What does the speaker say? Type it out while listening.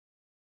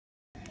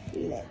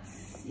Let's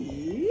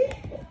see.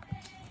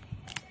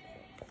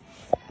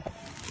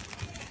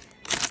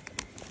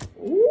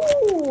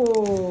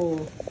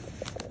 Ooh.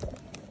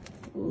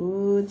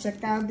 Ooh,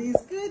 check out these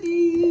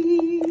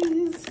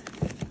goodies.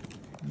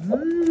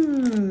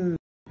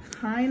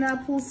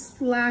 Pineapple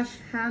splash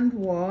hand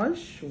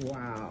wash.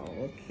 Wow.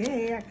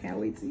 Okay, I can't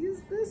wait to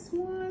use this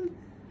one.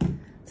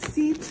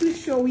 Aunty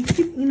 2Sure, we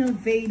keep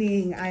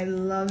innovating. I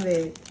love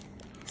it.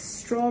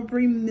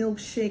 Strawberry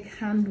milkshake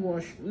hand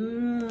wash.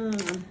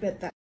 I bet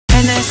that.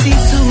 NSC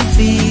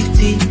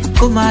 250,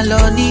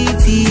 Kumaloni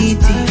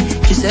Titi,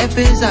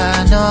 Giuseppe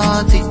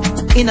Zanotti,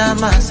 in a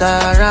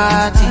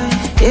Maserati.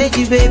 Hey,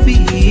 baby,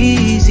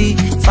 easy.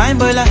 Fine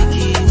boy like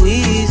you,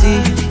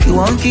 easy. You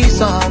won't kiss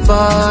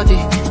somebody.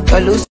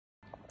 Hello,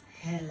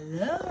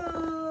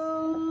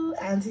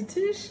 Aunty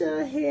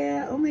 2Sure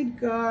here. Oh my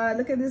God,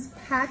 look at this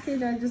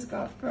package I just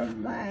got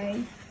from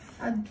my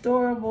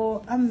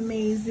adorable,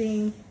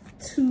 amazing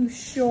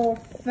 2Sure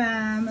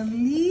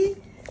family.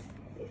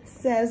 It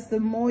says the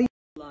more you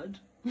blood,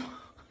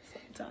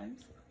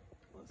 sometimes,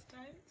 most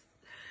times.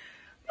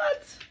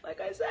 But like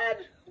I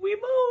said, we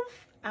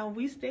move and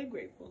we stay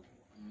grateful.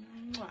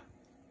 Mwah.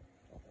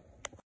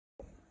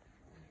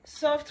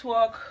 Soft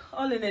work,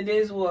 all in a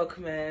day's work,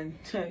 man.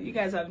 You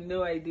guys have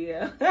no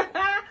idea.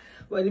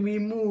 But we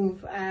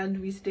move and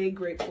we stay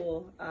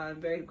grateful. I'm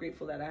very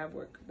grateful that I have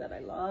work that I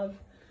love,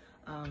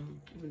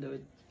 even though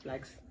it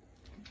likes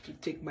to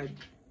take my...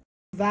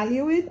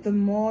 Value it, the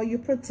more you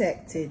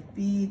protect it.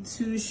 Be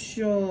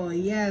 2Sure.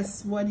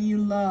 Yes, what do you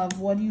love?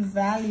 What do you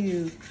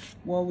value?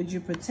 What would you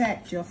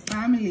protect? Your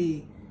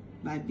family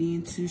by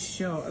being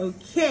 2Sure.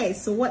 Okay,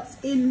 so what's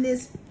in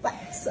this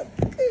box of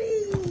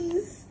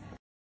goodies?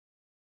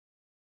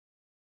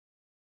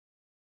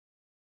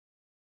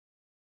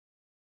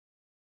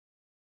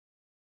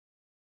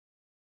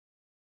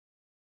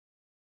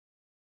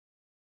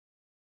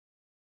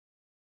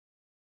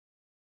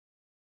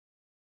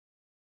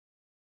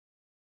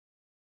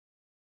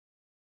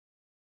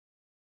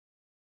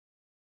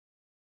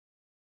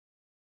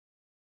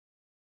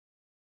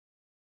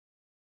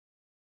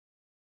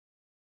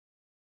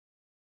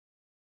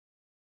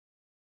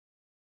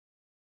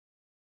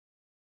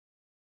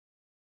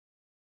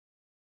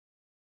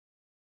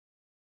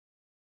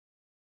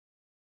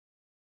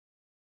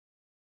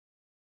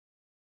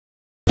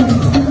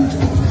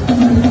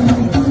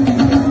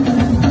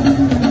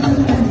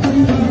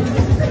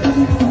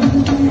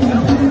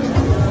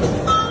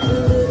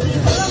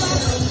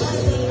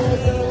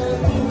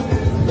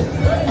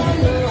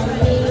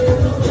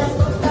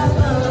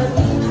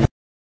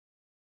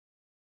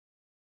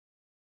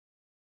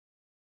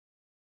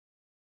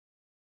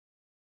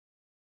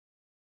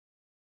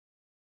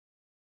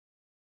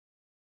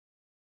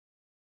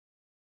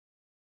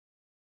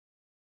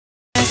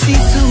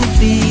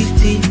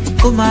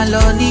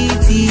 Kumaloni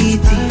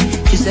Titi,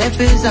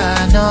 Giuseppe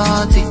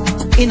Zanotti,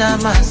 in a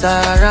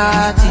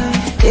Maserati.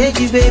 Hey,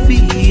 baby,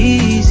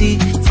 easy.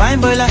 Fine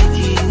boy like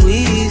you,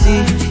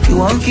 easy. You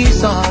won't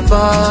kiss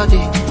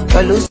somebody.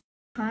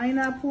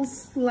 Pineapple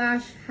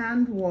splash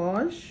hand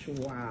wash.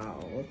 Wow.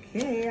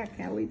 Okay, I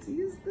can't wait to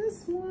use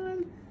this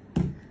one.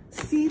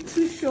 Aunty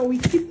 2Sure, we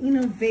keep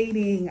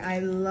innovating. I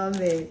love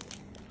it.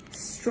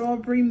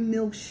 Strawberry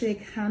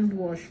milkshake hand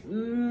wash.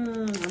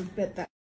 I bet that.